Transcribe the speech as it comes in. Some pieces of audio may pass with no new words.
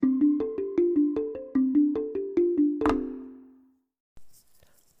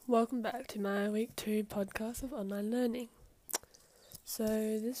Welcome back to my week 2 podcast of online learning. So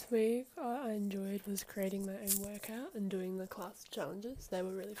this week I enjoyed was creating my own workout and doing the class challenges. They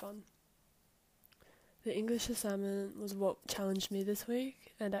were really fun. The English assignment was what challenged me this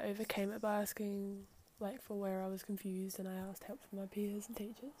week, and I overcame it by asking for where I was confused, and I asked help from my peers and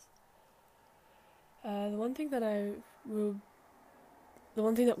teachers. The one thing that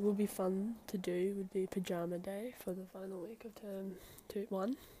will be fun to do would be pajama day for the final week of term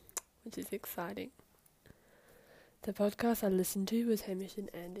 1, which is exciting. The podcast I listened to was Hamish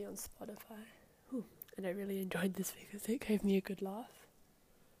and Andy on Spotify, and I really enjoyed this because it gave me a good laugh.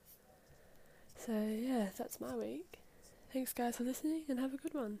 So yeah, that's my week. Thanks guys for listening and have a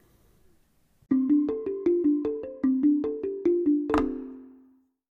good one.